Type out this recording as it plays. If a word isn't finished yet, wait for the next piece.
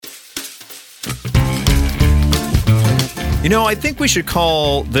I think we should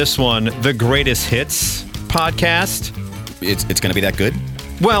call this one the Greatest Hits podcast. It's going to be that good?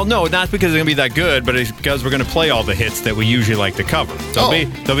 Well, no, not because it's going to be that good, but it's because we're going to play all the hits that we usually like to cover. So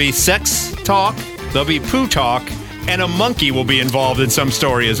there'll be sex talk, there'll be poo talk, and a monkey will be involved in some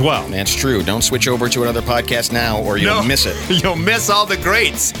story as well. That's true. Don't switch over to another podcast now or you'll miss it. You'll miss all the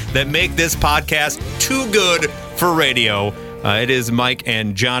greats that make this podcast too good for radio. It is Mike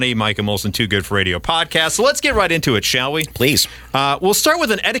and Johnny, Mike and Molson, Too Good for Radio podcast. So let's get right into it, shall we? Please. We'll start with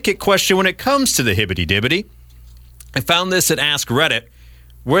an etiquette question when it comes to the hibbity-dibbity. I found this at Ask Reddit,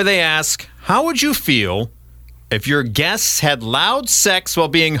 where they ask, how would you feel if your guests had loud sex while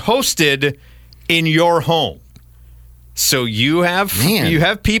being hosted in your home? So you have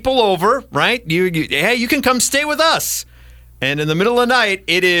people over, right? Hey, you can come stay with us. And in the middle of the night,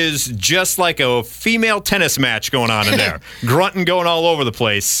 it is just like a female tennis match going on in there. Grunting going all over the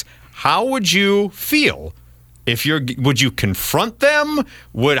place. How would you feel? Would you confront them?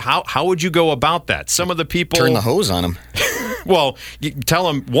 How would you go about that? Some of the people... Turn the hose on them. Well, you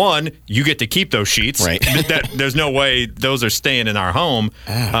tell them, one, you get to keep those sheets. Right. There's no way those are staying in our home.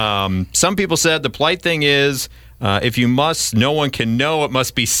 Some people said the polite thing is... if you must, no one can know. It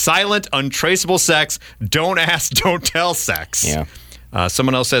must be silent, untraceable sex. Don't ask, don't tell sex. Yeah.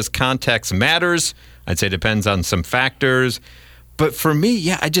 Someone else says context matters. I'd say it depends on some factors. But for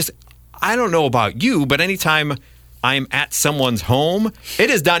me, I don't know about you, but anytime I'm at someone's home,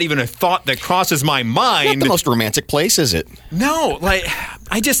 it is not even a thought that crosses my mind. Not the most romantic place, is it? No,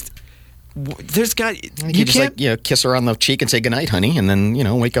 there's got you can't kiss her on the cheek and say goodnight, honey, and then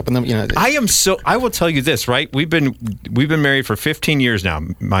wake up in the I will tell you this, right? We've been married for 15 years now,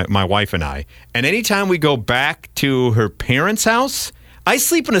 my wife and I, and anytime we go back to her parents' house, I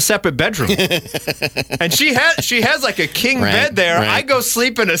sleep in a separate bedroom, and she has like a king bed there. Right. I go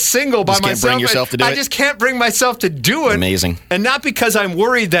sleep in a single by myself. Can't bring yourself to do it. I just can't bring myself to do it. Amazing, and not because I'm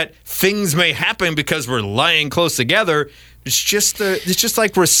worried that things may happen because we're lying close together. It's just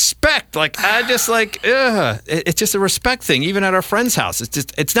like respect. It's just a respect thing. Even at our friend's house,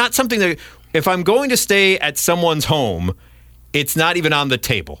 it's not something that if I'm going to stay at someone's home, it's not even on the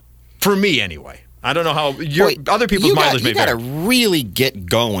table for me anyway. I don't know how other people's mileage may vary. You got to really get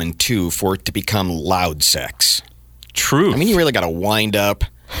going too for it to become loud sex. True. I mean, you really got to wind up.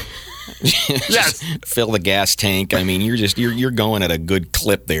 Yes. Fill the gas tank. I mean, you're going at a good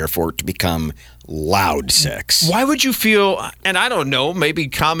clip there for it to become loud sex. Why would you feel, and I don't know, maybe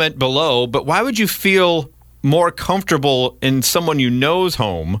comment below, but why would you feel more comfortable in someone you know's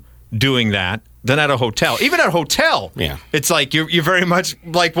home doing that than at a hotel? Even at a hotel, it's like you're very much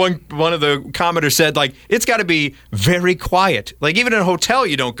like one of the commenters said, like, it's got to be very quiet. Like, even in a hotel,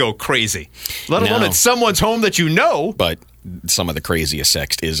 you don't go crazy, let alone at someone's home that you know. But some of the craziest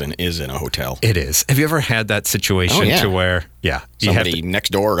sex is in a hotel. It is. Have you ever had that situation to where, somebody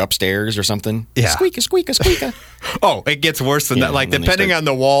next door or upstairs or something? Yeah. Squeak, squeak, squeak. Oh, it gets worse than that. Like, depending on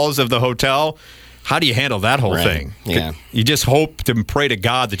the walls of the hotel, how do you handle that whole thing? Yeah. You just hope and pray to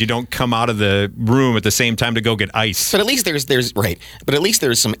God that you don't come out of the room at the same time to go get ice. But at least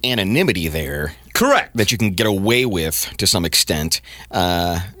there's some anonymity there. Correct. That you can get away with to some extent.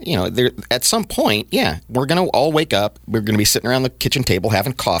 At some point, we're going to all wake up. We're going to be sitting around the kitchen table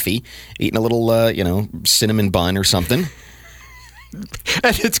having coffee, eating a little, cinnamon bun or something.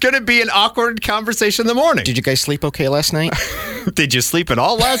 And it's going to be an awkward conversation in the morning. Did you guys sleep okay last night? Did you sleep at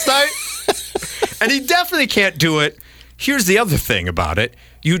all last night? And he definitely can't do it. Here's the other thing about it.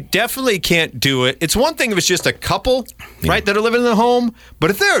 You definitely can't do it. It's one thing if it's just a couple, right, that are living in the home.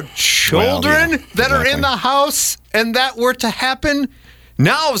 But if there are children that are in the house and that were to happen,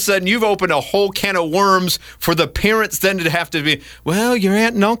 now all of a sudden you've opened a whole can of worms for the parents then to have to be, well, your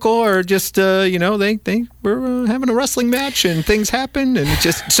aunt and uncle are just, they were having a wrestling match and things happen. And it's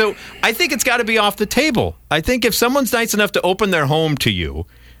just, so I think it's got to be off the table. I think if someone's nice enough to open their home to you,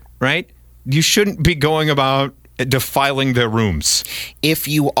 right, you shouldn't be going about defiling their rooms. If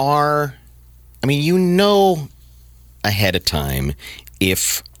you are, ahead of time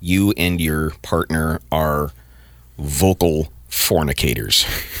if you and your partner are vocal fornicators.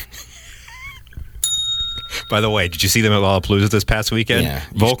 By the way, did you see them at Lollapalooza this past weekend? Yeah.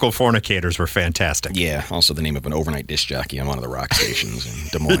 Vocal fornicators were fantastic. Yeah, also the name of an overnight disc jockey on one of the rock stations in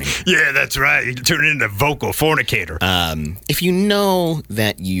Des Moines. Yeah, that's right. You can turn it into vocal fornicator. If you know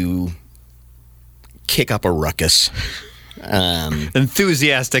that you kick up a ruckus.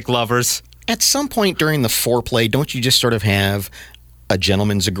 Enthusiastic lovers. At some point during the foreplay, don't you just sort of have a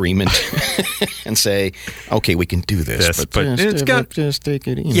gentleman's agreement and say, okay, we can do this, but just take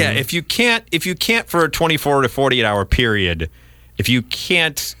it easy. Yeah, if you can't for a 24 to 48 hour period, if you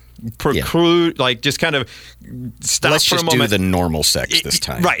can't preclude, like just kind of stop Let's for a just moment. do the normal sex this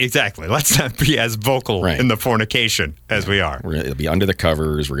time. Right, exactly. Let's not be as vocal Right. in the fornication as we are. It'll be under the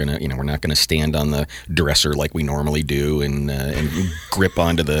covers. We're not gonna stand on the dresser like we normally do and grip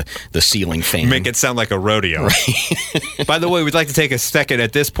onto the ceiling fan. Make it sound like a rodeo. By the way, we'd like to take a second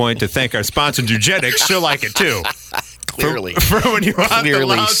at this point to thank our sponsor, Eugenics. She'll like it too. Clearly, for when you want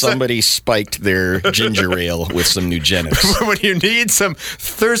clearly the somebody spiked their ginger ale with some Nugenics. when you need some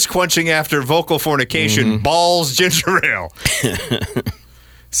thirst quenching after vocal fornication, balls ginger ale.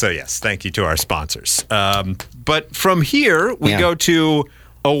 So yes, thank you to our sponsors. But from here, we go to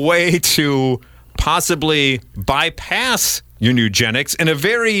a way to possibly bypass your Nugenics in a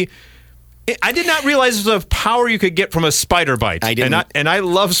very... I did not realize the power you could get from a spider bite. I didn't. And I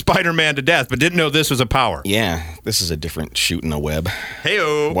love Spider-Man to death, but didn't know this was a power. Yeah, this is a different shoot in the web.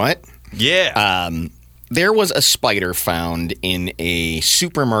 Hey-o. What? Yeah. There was a spider found in a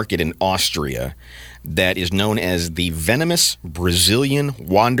supermarket in Austria that is known as the venomous Brazilian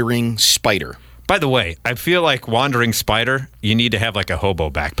wandering spider. By the way, I feel like wandering spider, you need to have like a hobo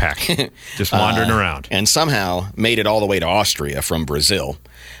backpack. Just wandering around. And somehow made it all the way to Austria from Brazil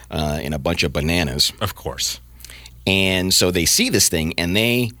in a bunch of bananas. Of course. And so they see this thing and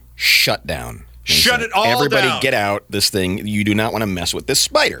they shut down. They Shut said, it all Everybody down. get out. This thing, you do not want to mess with this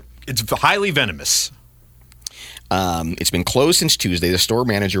spider. It's highly venomous. It's been closed since Tuesday. The store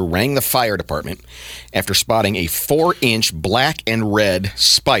manager rang the fire department after spotting a 4-inch black and red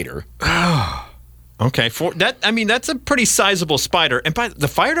spider. Okay, that's a pretty sizable spider. And by the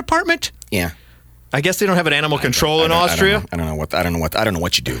fire department? Yeah. I guess they don't have an animal control in Austria. I don't know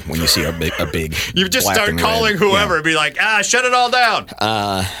what you do when you see a big. You just black start and calling red. whoever and be like, shut it all down.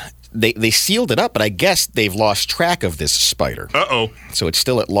 They sealed it up, but I guess they've lost track of this spider. Uh-oh. So it's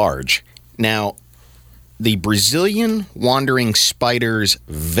still at large. Now, the Brazilian wandering spider's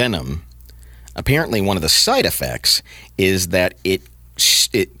venom, apparently one of the side effects is that it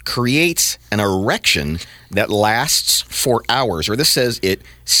creates an erection that lasts for hours. Or this says it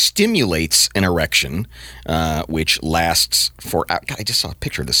stimulates an erection, which lasts for hours. God, I just saw a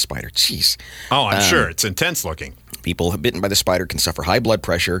picture of this spider. Jeez. Oh, I'm sure. It's intense looking. People bitten by the spider can suffer high blood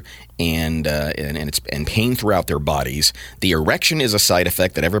pressure and pain throughout their bodies. The erection is a side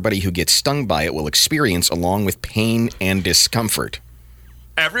effect that everybody who gets stung by it will experience, along with pain and discomfort.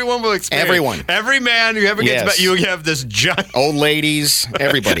 Everyone will experience. Everyone. Every man who ever gets you have this giant... Old ladies,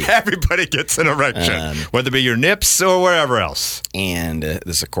 everybody. Everybody gets an erection, whether it be your nips or wherever else. And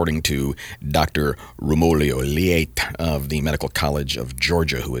this is according to Dr. Romolio Liet of the Medical College of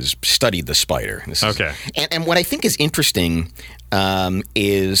Georgia, who has studied the spider. Okay. And what I think is interesting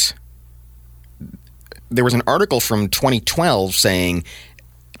is there was an article from 2012 saying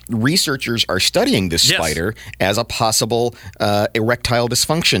researchers are studying this spider as a possible erectile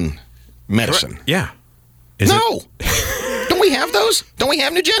dysfunction medicine. Yeah. Don't we have those? Don't we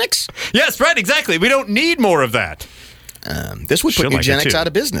have Nugenics? Yes, right, exactly. We don't need more of that. This would put She'll like it Nugenics too. out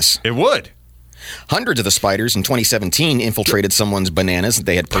of business. It would. Hundreds of the spiders in 2017 infiltrated someone's bananas that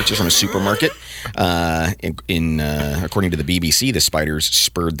they had purchased from a supermarket. According to the BBC, the spiders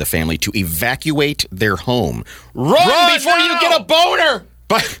spurred the family to evacuate their home. Run before you get a boner!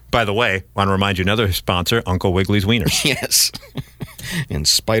 By the way, I want to remind you another sponsor, Uncle Wiggley's Wieners. Yes. And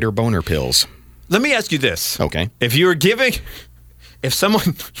spider boner pills. Let me ask you this. Okay. If someone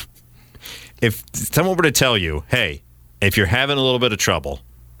were to tell you, hey, if you're having a little bit of trouble,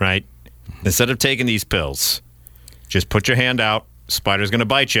 right, instead of taking these pills, just put your hand out, spider's going to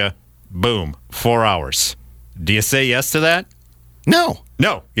bite you, boom, 4 hours. Do you say yes to that? No.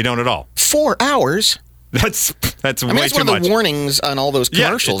 No, you don't at all. 4 hours? That's way that's too one of much. the warnings on all those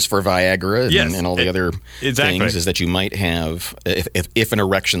commercials for Viagra and all the other things is that you might have, if an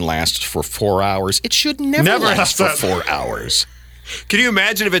erection lasts for 4 hours, it should never last for 4 hours. Can you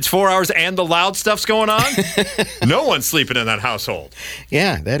imagine if it's 4 hours and the loud stuff's going on? No one's sleeping in that household.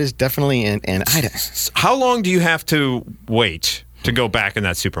 Yeah, that is definitely How long do you have to wait to go back in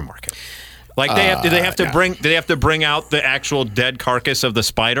that supermarket? Like do they have to bring out the actual dead carcass of the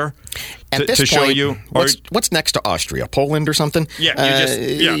spider to show you? Or, what's next to Austria? Poland or something? Yeah,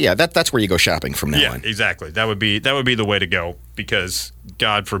 that's where you go shopping from now on. Yeah, exactly. That would be the way to go, because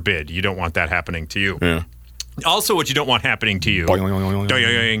God forbid you don't want that happening to you. Yeah. Also, what you don't want happening to you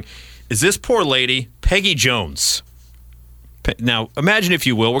is this poor lady, Peggy Jones. Now, imagine, if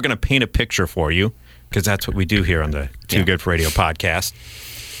you will, we're going to paint a picture for you, because that's what we do here on the Too Good for Radio podcast.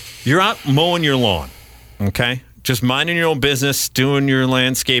 You're out mowing your lawn, okay? Just minding your own business, doing your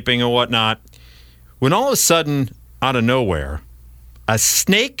landscaping and whatnot, when all of a sudden, out of nowhere, a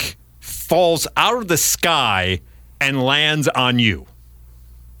snake falls out of the sky and lands on you.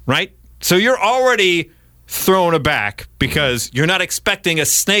 right? So you're already thrown aback because you're not expecting a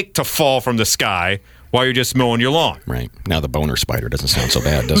snake to fall from the sky while you're just mowing your lawn. Right. Now the boner spider doesn't sound so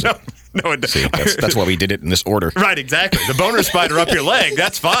bad, does it? No, it doesn't. See, that's why we did it in this order. Right, exactly. The boner spider up your leg,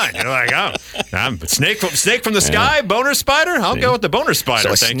 that's fine. You're like, I'm snake from the sky, boner spider? I'll go with the boner spider,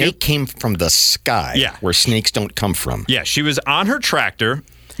 So a thank snake you. came from the sky, where snakes don't come from. Yeah, she was on her tractor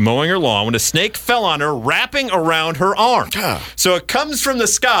mowing her lawn when a snake fell on her, wrapping around her arm. So it comes from the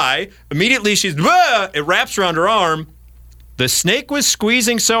sky. Immediately it wraps around her arm. The snake was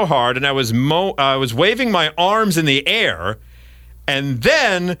squeezing so hard, and I was waving my arms in the air, and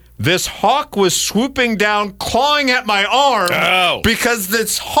then this hawk was swooping down, clawing at my arm because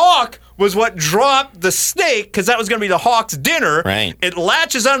this hawk was what dropped the snake, because that was going to be the hawk's dinner. Right. It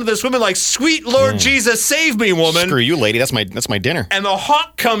latches onto this woman like, sweet Lord Jesus, save me, woman. Screw you, lady. That's my dinner. And the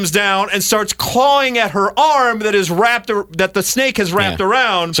hawk comes down and starts clawing at her arm that the snake has wrapped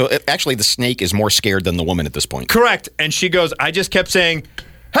around. So actually, the snake is more scared than the woman at this point. Correct. And she goes, I just kept saying,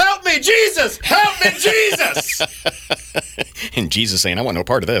 help me, Jesus! Help me, Jesus! And Jesus saying, I want no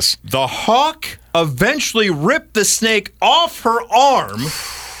part of this. The hawk eventually ripped the snake off her arm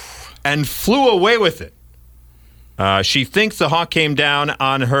and flew away with it. She thinks the hawk came down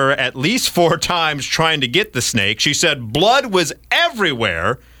on her at least 4 times trying to get the snake. She said blood was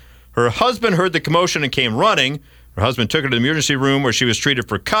everywhere. Her husband heard the commotion and came running. Her husband took her to the emergency room where she was treated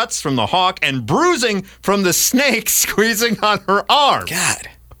for cuts from the hawk and bruising from the snake squeezing on her arm. God.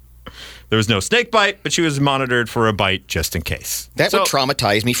 There was no snake bite, but she was monitored for a bite just in case. That would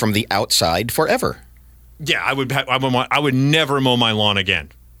traumatize me from the outside forever. Yeah, I would never mow my lawn again.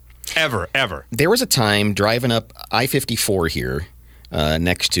 Ever. There was a time driving up I-54 here,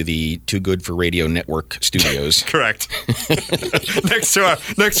 next to the Too Good for Radio Network studios. Correct. next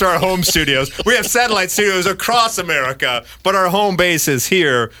to our home studios. We have satellite studios across America, but our home base is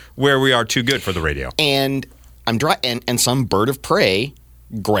here where we are too good for the radio. And and some bird of prey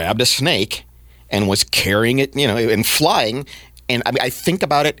grabbed a snake and was carrying it, and flying. And I think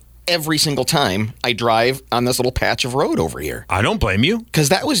about it every single time I drive on this little patch of road over here. I don't blame you.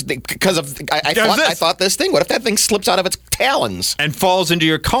 Because I thought this thing, what if that thing slips out of its talons? And falls into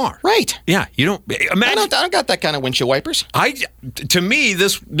your car. Right. Yeah, you don't imagine. I don't got that kind of windshield wipers. To me,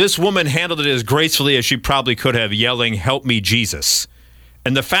 this woman handled it as gracefully as she probably could have, yelling, help me, Jesus.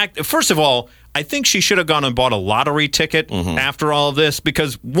 And the fact, first of all, I think she should have gone and bought a lottery ticket after all of this,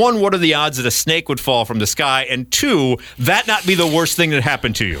 because 1, what are the odds that a snake would fall from the sky? And 2, that not be the worst thing that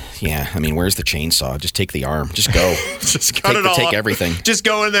happened to you? Yeah, I mean, where's the chainsaw? Just take the arm. Just go. Just cut it all. Take everything. Just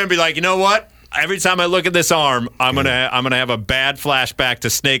go in there and be like, you know what? Every time I look at this arm, I'm gonna have a bad flashback to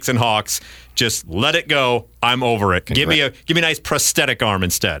snakes and hawks. Just let it go. I'm over it. Give me a nice prosthetic arm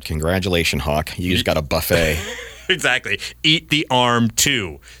instead. Congratulations, Hawk. You just got a buffet. Exactly. Eat the arm,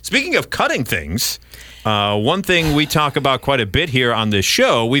 too. Speaking of cutting things, one thing we talk about quite a bit here on this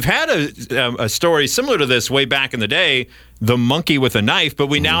show, we've had a story similar to this way back in the day, the monkey with a knife, but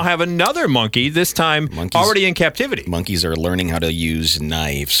we now have another monkey, this time already in captivity. Monkeys are learning how to use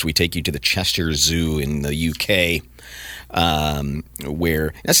knives. We take you to the Chester Zoo in the UK.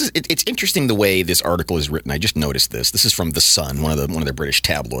 Where it's interesting the way this article is written. I just noticed this. This is from The Sun, one of the British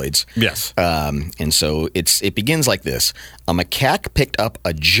tabloids. Yes. And so it begins like this: a macaque picked up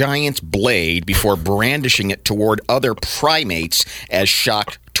a giant blade before brandishing it toward other primates as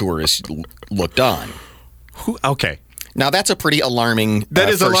shocked tourists looked on. Okay. Now that's a pretty alarming. That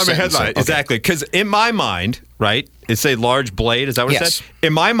is an alarming sentence. headline, exactly. Because in my mind, right, it's a large blade. Is that what it said?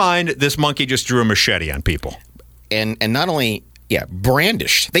 In my mind, this monkey just drew a machete on people. And not only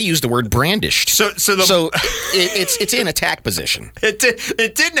brandished. They use the word brandished. So it's in attack position. It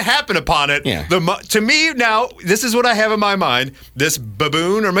didn't happen upon it. Yeah. To me now, this is what I have in my mind. This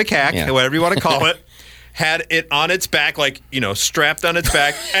baboon or macaque, whatever you want to call it, had it on its back, strapped on its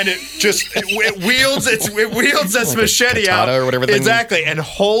back, and it wields this like machete out or whatever. Exactly, and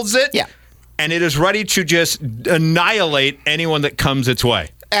holds it. Yeah. And it is ready to just annihilate anyone that comes its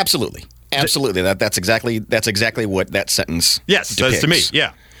way. Absolutely. That's exactly what that sentence depicts. Says to me.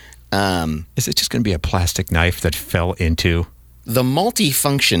 Yeah. Is it just going to be a plastic knife that fell into? The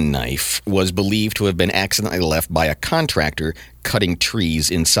multifunction knife was believed to have been accidentally left by a contractor cutting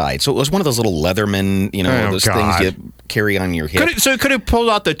trees inside. So it was one of those little Leatherman, those things you carry on your hip. So it could have pulled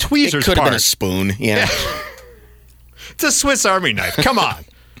out the tweezers. It could have been a spoon. Yeah. It's a Swiss Army knife. Come on.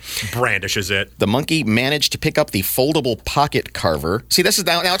 Brandishes it. The monkey managed to pick up the foldable pocket carver. See, this is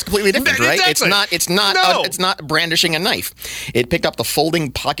now it's completely different, right? Exactly. It's not brandishing a knife. It picked up the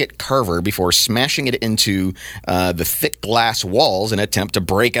folding pocket carver before smashing it into the thick glass walls in an attempt to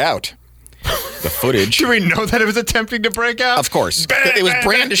break out. The footage. Do we know that it was attempting to break out? Of course. Bang, It was bang,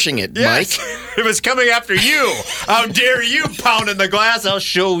 brandishing it, yes. Mike. It was coming after you. How dare you pounding the glass? I'll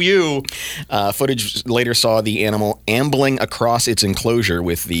show you. Footage later saw the animal ambling across its enclosure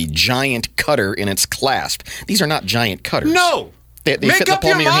with the giant cutter in its clasp. These are not giant cutters. No. They Make fit in the up palm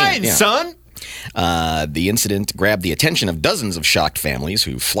your of your mind, hand. Yeah. son. The incident grabbed the attention of dozens of shocked families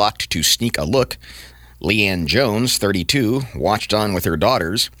who flocked to sneak a look. Leanne Jones, 32, watched on with her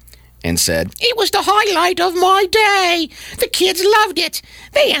daughters and said, "It was the highlight of my day. The kids loved it.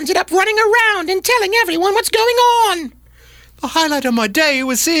 They ended up running around and telling everyone what's going on." The highlight of my day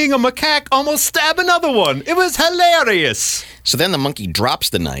was seeing a macaque almost stab another one. It was hilarious. So then the monkey drops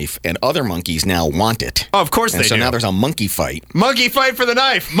the knife, and other monkeys now want it. Oh, of course and they so do. now there's a monkey fight. Monkey fight for the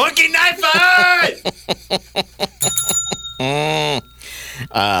knife. Monkey knife fight!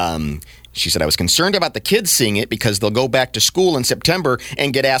 She said, "I was concerned about the kids seeing it because they'll go back to school in September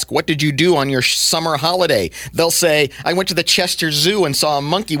and get asked, 'What did you do on your summer holiday?' They'll say, 'I went to the Chester Zoo and saw a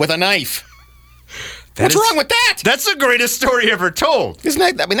monkey with a knife.'" What's wrong with that? That's the greatest story ever told. Isn't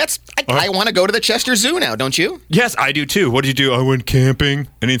that? I mean, I want to go to the Chester Zoo now, don't you? Yes, I do too. What did you do? I went camping.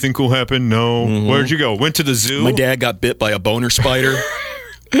 Anything cool happen? No. Where'd you go? Went to the zoo. My dad got bit by a boner spider.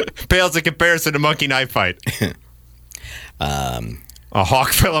 Pales in comparison to monkey knife fight. A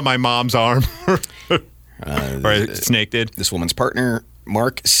hawk fell on my mom's arm. Or a snake did. This woman's partner,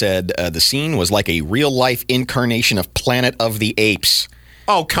 Mark, said the scene was like a real-life incarnation of Planet of the Apes.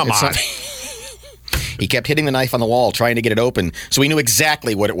 Oh, come on. He kept hitting the knife on the wall, trying to get it open, so he knew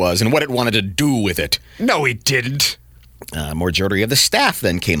exactly what it was and what it wanted to do with it. No, he didn't. Majority of the staff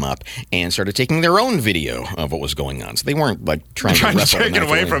then came up and started taking their own video of what was going on. So they weren't like trying to wrestle take the it knife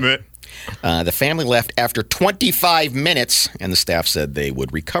away from it. The family left after 25 minutes, and the staff said they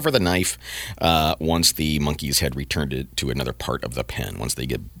would recover the knife once the monkeys had returned it to another part of the pen, once they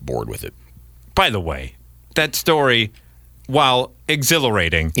get bored with it. By the way, that story, while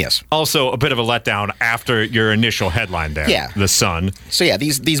exhilarating, yes, also a bit of a letdown after your initial headline there. Yeah. The Sun. So yeah,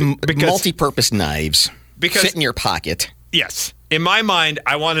 these multi-purpose knives fit in your pocket. Yes. In my mind,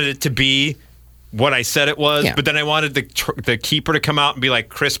 I wanted it to be what I said it was, but then I wanted the keeper to come out and be like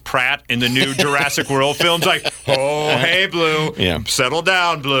Chris Pratt in the new Jurassic World films, like, "Oh, hey, Blue, settle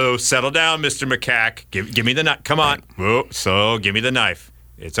down, Blue, settle down, Mr. Macaque, give me the knife, come on, whoa, so give me the knife,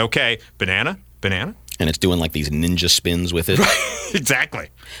 it's okay, banana, and it's doing like these ninja spins with it. Exactly.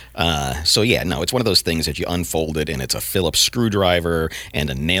 So yeah, no, it's one of those things that you unfold it, and it's a Phillips screwdriver and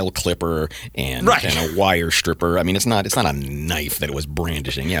a nail clipper and a wire stripper. I mean, it's not a knife that it was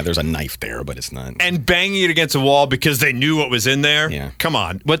brandishing. Yeah, there's a knife there, but it's not. And banging it against a wall because they knew what was in there. Yeah. Come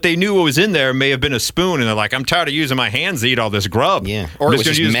on, what they knew what was in there may have been a spoon, and they're like, "I'm tired of using my hands to eat all this grub." Yeah. Or it was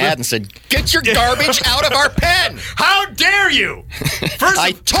just mad and said, "Get your garbage out of our pen! How dare you!"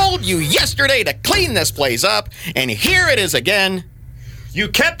 I told you yesterday to clean this place up, and here it is again. You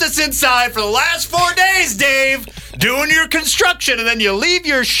kept us inside for the last 4 days, Dave, doing your construction, and then you leave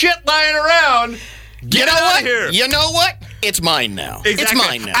your shit lying around. Get out of here. You know what? It's mine now. Exactly. It's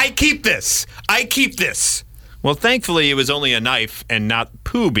mine now. I keep this. Well, thankfully, it was only a knife and not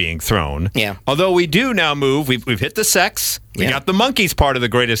poo being thrown. Yeah. Although we do now move. We've hit the sex. We got the monkeys part of the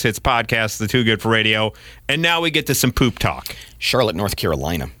Greatest Hits podcast, the Too Good for Radio, and now we get to some poop talk. Charlotte, North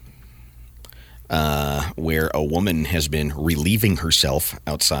Carolina. Where a woman has been relieving herself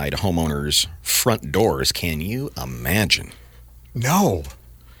outside homeowners' front doors. Can you imagine? No.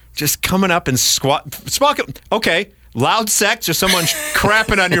 Just coming up and squat. Okay. Loud sex or someone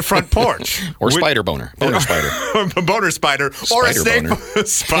crapping on your front porch. Or spider boner. Boner spider. Boner spider. Or a snake.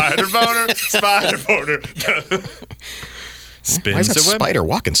 Spider boner. Spider boner. Spins Why is that spider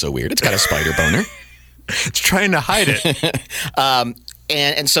walking so weird? It's got a spider boner. It's trying to hide it.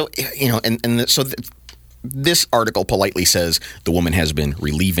 And so, this article politely says the woman has been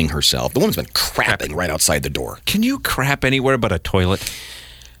relieving herself. The woman's been crapping right outside the door. Can you crap anywhere but a toilet?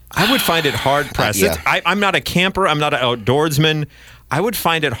 I would find it hard pressed. I'm not a camper. I'm not an outdoorsman. I would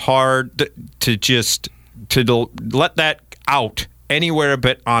find it hard to let that out anywhere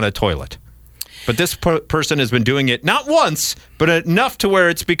but on a toilet. But this person has been doing it not once, but enough to where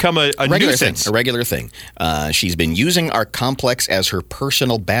it's become a nuisance. A regular thing. She's been using our complex as her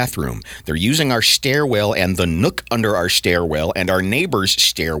personal bathroom. They're using our stairwell and the nook under our stairwell and our neighbor's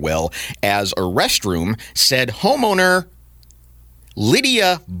stairwell as a restroom, said homeowner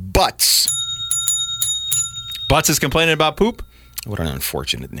Lydia Butts. Butts is complaining about poop? What an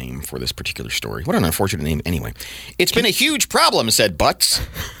unfortunate name for this particular story. What an unfortunate name anyway. It's been a huge problem, said Butts.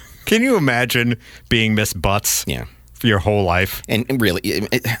 Can you imagine being Miss Butts? Yeah. For your whole life? And really,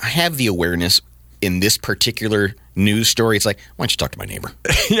 have the awareness. in this particular news story, it's like, why don't you talk to my neighbor?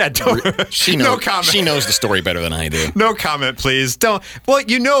 Yeah, don't. No comment. She knows the story better than I do. No comment, please. Don't. Well,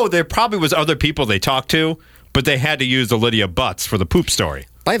 there probably was other people they talked to, but they had to use the Lydia Butts for the poop story.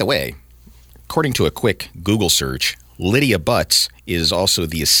 By the way, according to a quick Google search, Lydia Butts is also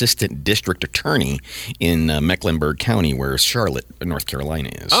the assistant district attorney in Mecklenburg County, where Charlotte, North Carolina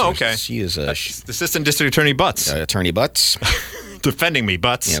is. Oh, okay. She is assistant district attorney Butts. Attorney Butts. Defending me,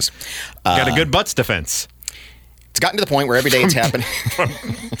 Butts. Yes. Got a good Butts defense. It's gotten to the point where every day it's happening.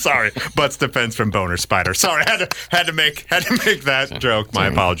 Sorry, Butts defense from Boner Spider. Sorry, had to make that joke. My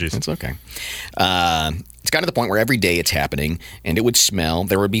apologies. It's okay. It's gotten to the point where every day it's happening, and it would smell.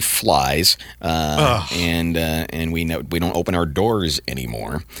 There would be flies, and we don't open our doors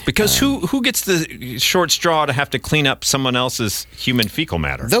anymore because who gets the short straw to have to clean up someone else's human fecal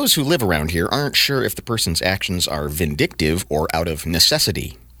matter? Those who live around here aren't sure if the person's actions are vindictive or out of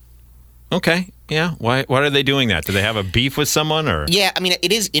necessity. Okay. Yeah. Why are they doing that? Do they have a beef with someone or? Yeah. I mean,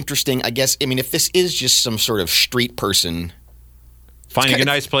 it is interesting. I guess. I mean, if this is just some sort of street person finding a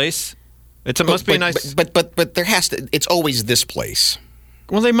nice place, must be nice. But there has to. It's always this place.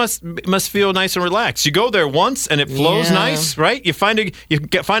 Well, they must feel nice and relaxed. You go there once and it flows nice, right? You find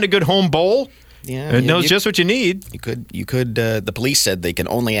a good home bowl. Yeah, it knows just what you need. You could. The police said they can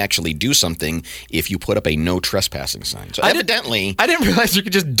only actually do something if you put up a no trespassing sign. So evidently, I didn't realize you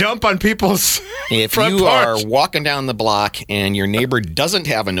could just dump on people's. If front you porch. are walking down the block and your neighbor doesn't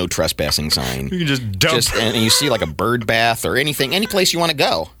have a no trespassing sign, you can just dump. And you see like a bird bath or anything, any place you want to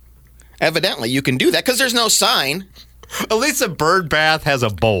go. Evidently, you can do that because there's no sign. At least a bird bath has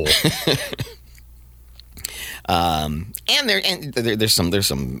a bowl. And there's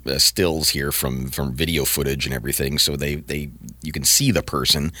some stills here from video footage and everything, so you can see the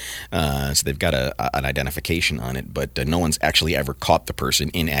person, so they've got an identification on it, but no one's actually ever caught the person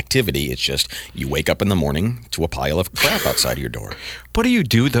in activity. It's just you wake up in the morning to a pile of crap outside of your door. What do you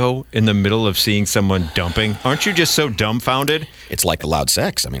do though in the middle of seeing someone dumping? Aren't you just so dumbfounded? It's like loud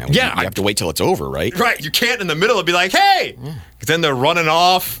sex. I mean, you have to wait till it's over, right? Right. You can't in the middle be like, hey, because then they're running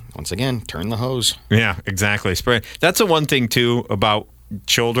off. Once again, turn the hose. Yeah, exactly. Spray. That's the one thing too about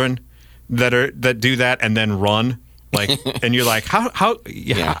children that do that and then run. Like, and you're like, how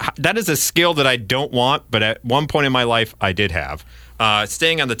that is a skill that I don't want, but at one point in my life I did have.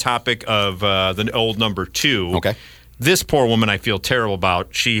 Staying on the topic of the old number 2. Okay. This poor woman I feel terrible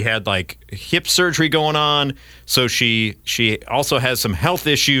about. She had like hip surgery going on, so she also has some health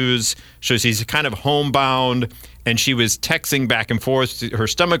issues. So she's kind of homebound, and she was texting back and forth. Her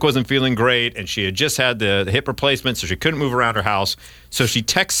stomach wasn't feeling great, and she had just had the hip replacement, so she couldn't move around her house. So she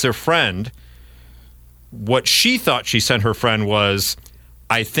texts her friend. What she thought she sent her friend was,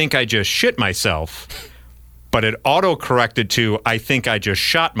 I think I just shit myself. But it auto-corrected to, I think I just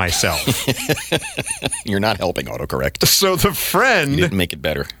shot myself. You're not helping autocorrect. So the friend... You didn't make it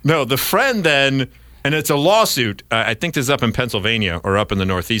better. No, the friend then, and it's a lawsuit, I think this is up in Pennsylvania or up in the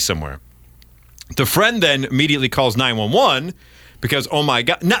Northeast somewhere. The friend then immediately calls 911 because, oh my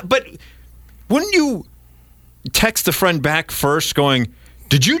God. But wouldn't you text the friend back first going,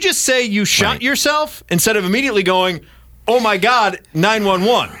 did you just say you shot yourself? Instead of immediately going, oh my God,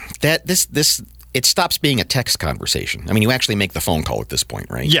 911. It stops being a text conversation. I mean, you actually make the phone call at this point,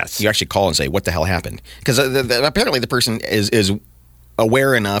 right? Yes. You actually call and say, what the hell happened? Because apparently the person is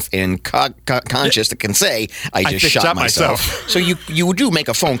aware enough and conscious that can say, I just shot myself. So you do make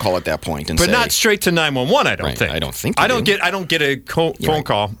a phone call at that point. But not straight to 911, I don't think. I don't think I don't get a phone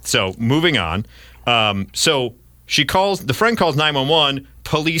call. So moving on. So the friend calls 911.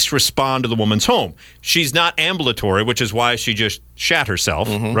 Police respond to the woman's home. She's not ambulatory, which is why she just shat herself,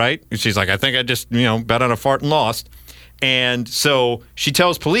 right? She's like, I think I just, bet on a fart and lost. And so she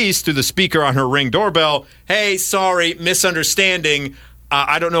tells police through the speaker on her Ring doorbell, hey, sorry, misunderstanding.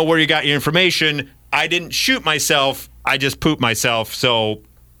 I don't know where you got your information. I didn't shoot myself. I just pooped myself. So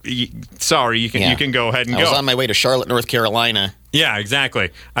sorry, you can go ahead and go. I was on my way to Charlotte, North Carolina. Yeah,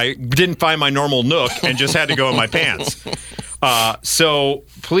 exactly. I didn't find my normal nook and just had to go in my pants. So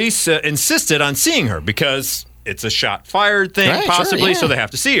police insisted on seeing her because it's a shot fired thing, possibly, so they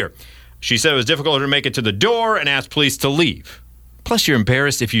have to see her. She said it was difficult for her to make it to the door and asked police to leave. Plus, you're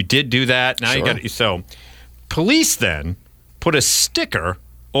embarrassed if you did do that. Now so police then put a sticker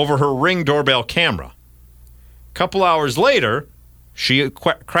over her Ring doorbell camera. A couple hours later, she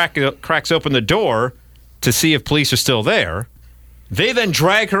cracks open the door to see if police are still there. They then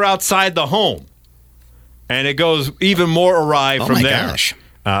drag her outside the home. And it goes even more awry from there. Gosh.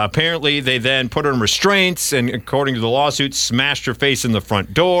 Apparently, they then put her in restraints and, according to the lawsuit, smashed her face in the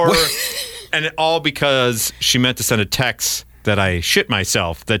front door. And all because she meant to send a text that I shit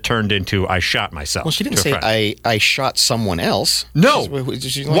myself that turned into I shot myself. Well, she didn't say I shot someone else. No.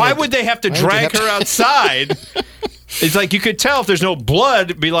 Why would they have to drag her outside? It's like you could tell if there's no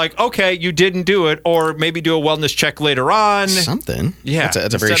blood, be like, okay, you didn't do it, or maybe do a wellness check later on. Something. Yeah.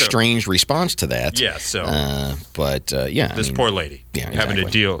 That's a very strange response to that. Yeah, so. This poor lady exactly.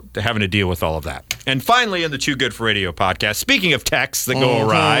 having to deal with all of that. And finally, in the Too Good for Radio podcast, speaking of texts that go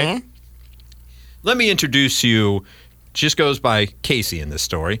awry, let me introduce you, just goes by Casey in this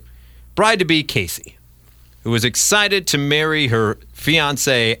story, bride-to-be Casey, who was excited to marry her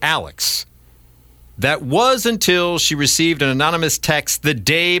fiancé, Alex. That was until she received an anonymous text the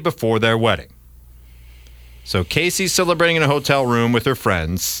day before their wedding. So Casey's celebrating in a hotel room with her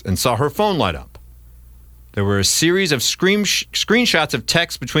friends and saw her phone light up. There were a series of screenshots of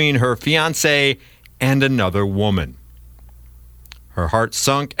texts between her fiancé and another woman. Her heart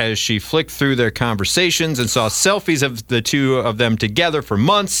sunk as she flicked through their conversations and saw selfies of the two of them together for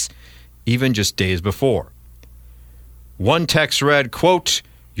months, even just days before. One text read, quote,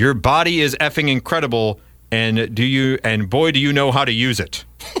 "Your body is effing incredible, and boy, do you know how to use it."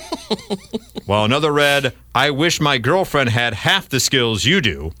 While another read, "I wish my girlfriend had half the skills you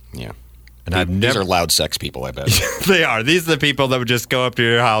do." Yeah. And these are loud sex people, I bet. They are. These are the people that would just go up to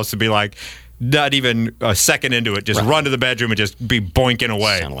your house and be like, not even a second into it, just run to the bedroom and just be boinking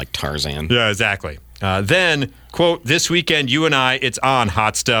away. Sound like Tarzan. Yeah, exactly. Then, quote, "This weekend, you and I, it's on,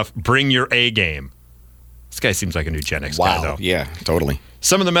 hot stuff. Bring your A game." This guy seems like a eugenics guy, though. Yeah, totally.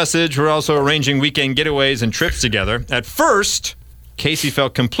 Some of the message were also arranging weekend getaways and trips together. At first, Casey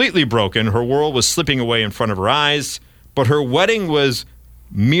felt completely broken. Her world was slipping away in front of her eyes, but her wedding was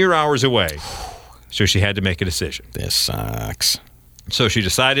mere hours away. So she had to make a decision. This sucks. So she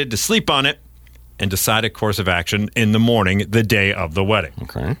decided to sleep on it and decide a course of action in the morning, the day of the wedding.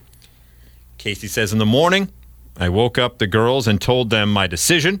 Okay. Casey says, in the morning, I woke up the girls and told them my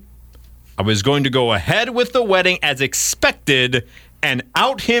decision. I was going to go ahead with the wedding as expected and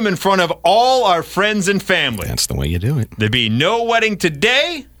out him in front of all our friends and family. That's the way you do it. There'd be no wedding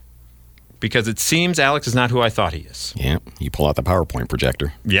today because it seems Alex is not who I thought he is. Yeah, you pull out the PowerPoint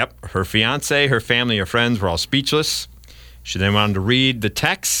projector. Yep. Her fiancé, her family, her friends were all speechless. She then went on to read the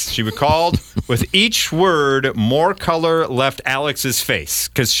text she recalled. With each word, more color left Alex's face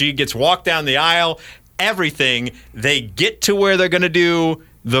because she gets walked down the aisle, everything. They get to where they're going to do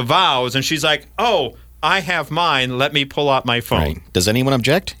the vows, and she's like, oh, I have mine. Let me pull out my phone. Right. Does anyone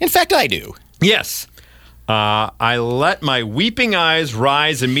object? In fact, I do. Yes. I let my weeping eyes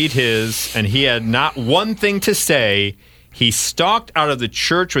rise and meet his, and he had not one thing to say. He stalked out of the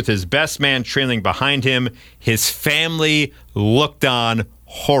church with his best man trailing behind him. His family looked on,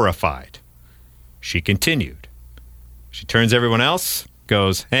 horrified. She continued. She turns to everyone else,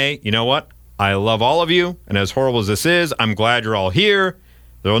 goes, hey, you know what? I love all of you, and as horrible as this is, I'm glad you're all here.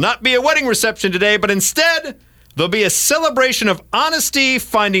 There will not be a wedding reception today, but instead, there'll be a celebration of honesty,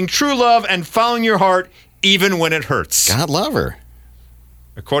 finding true love, and following your heart, even when it hurts. God love her.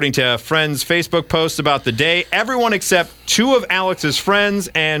 According to a friend's Facebook post about the day, everyone except two of Alex's friends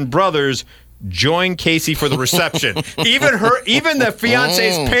and brothers joined Casey for the reception. Even the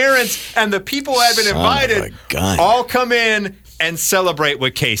fiance's parents and the people who had been invited all come in and celebrate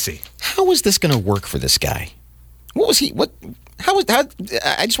with Casey. How was this going to work for this guy? What was he?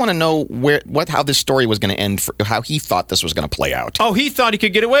 I just want to know how this story was going to end. How he thought this was going to play out. Oh, he thought he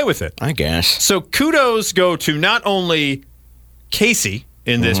could get away with it. I guess. So kudos go to not only Casey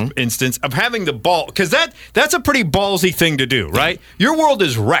in this instance of having the ball, because that's a pretty ballsy thing to do, right? Your world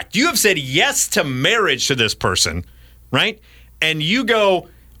is wrecked. You have said yes to marriage to this person, right? And you go,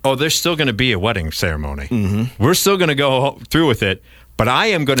 oh, there's still going to be a wedding ceremony. Mm-hmm. We're still going to go through with it. But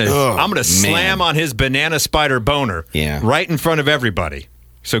I'm going to slam on his banana spider boner right in front of everybody.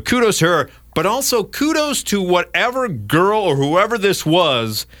 So kudos to her, but also kudos to whatever girl or whoever this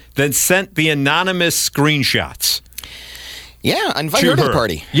was that sent the anonymous screenshots. Yeah, invite her to the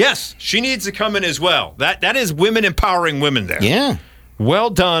party. Yes, she needs to come in as well. That is women empowering women there. Yeah.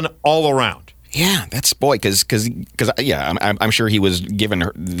 Well done all around. Yeah, that's because I'm sure he was giving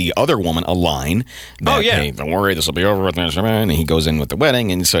the other woman a line. That, hey, don't worry, this will be over with this, and he goes in with the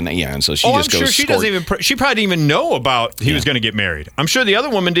wedding, and so she just goes. She doesn't even. She probably didn't even know about he was going to get married. I'm sure the other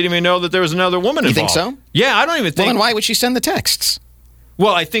woman didn't even know that there was another woman involved. You think so? Yeah, I don't even think. Well, then why would she send the texts?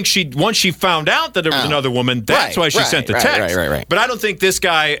 Well, I think once she found out that there was another woman, that's why she sent the text. Right. But I don't think this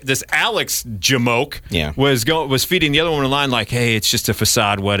guy, this Alex Jamoke, was feeding the other woman a line like, hey, it's just a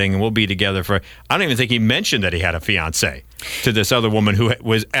facade wedding and we'll be together for... I don't even think he mentioned that he had a fiancé to this other woman who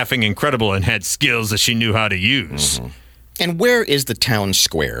was effing incredible and had skills that she knew how to use. Mm-hmm. And where is the town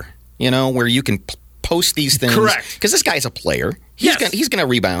square, where you can post these things. Correct. Because this guy's a player. He's gonna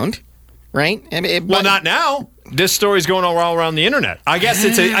rebound, right? Well, not now. This story's going all around the internet. I guess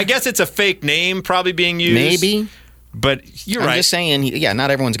it's a fake name probably being used. Maybe. But you're right. I'm just saying, not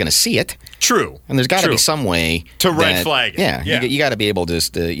everyone's going to see it. True. And there's got to be some way to red flag it. Yeah. You got to be able to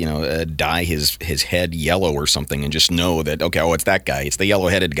just, dye his head yellow or something and just know that, okay, it's that guy. It's the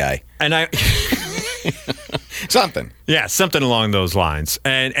yellow-headed guy. And something. Yeah, something along those lines.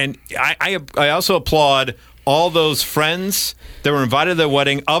 And I also applaud all those friends that were invited to the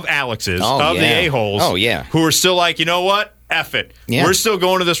wedding of Alex's, the a-holes. Oh, yeah. Who are still like, you know what? F it. Yeah. We're still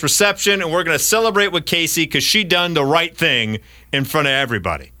going to this reception, and we're going to celebrate with Casey because she done the right thing in front of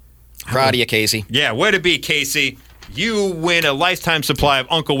everybody. Proud of you, Casey. Yeah, way to be, Casey. You win a lifetime supply of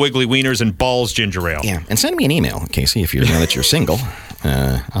Uncle Wiggly wieners and Balls ginger ale. Yeah, and send me an email, Casey, if you know that you're single.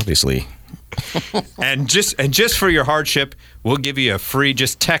 Obviously. and just for your hardship, we'll give you a free,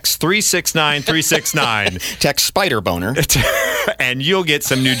 just text 369-369. Text Spider Boner. And you'll get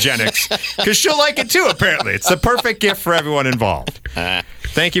some Nugenics because she'll like it too, apparently. It's the perfect gift for everyone involved.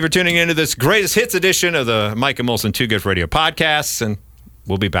 Thank you for tuning into this greatest hits edition of the Mike and Molson Too Good for Radio podcasts, and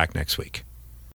we'll be back next week.